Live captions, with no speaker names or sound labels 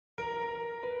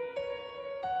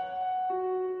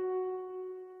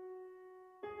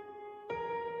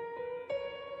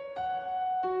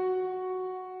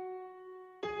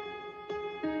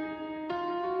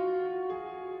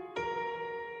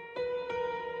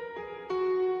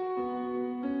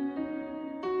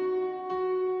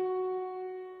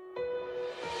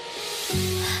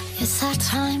It's that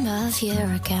time of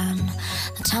year again,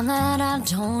 the time that I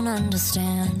don't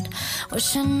understand.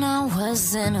 Wishing I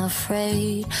wasn't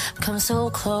afraid, come so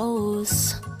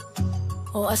close.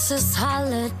 What's this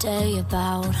holiday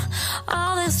about?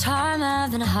 All this time I've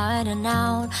been hiding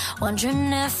out,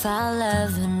 wondering if I'll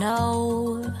ever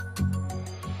know.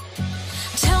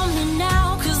 Tell me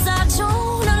now, 'cause I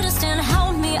don't understand.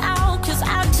 Help me out, 'cause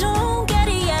I don't get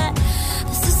it yet.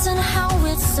 This isn't how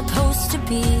it's supposed to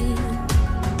be.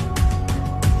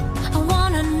 I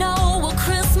wanna know what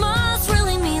Christmas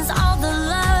really means, all the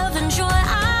love and joy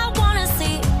I wanna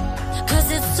see, 'cause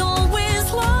it's always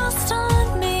lost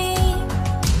on me.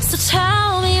 So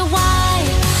tell me, why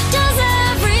does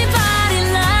everybody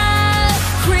love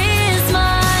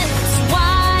Christmas?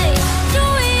 Why do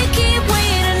we keep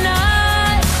waiting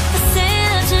up for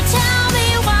Santa? Tell me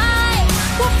why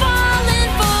we're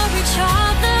falling for each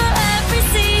other every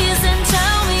season.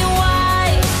 Tell me, why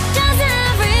does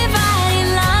everybody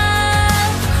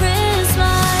love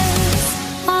Christmas?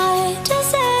 Why does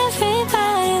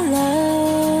everybody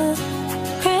love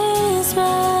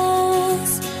Christmas?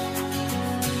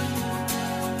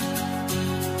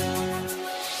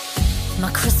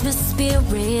 My Christmas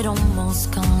spirit almost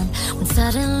gone when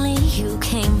suddenly you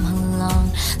came along.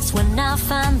 That's when I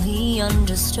finally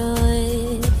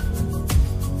understood.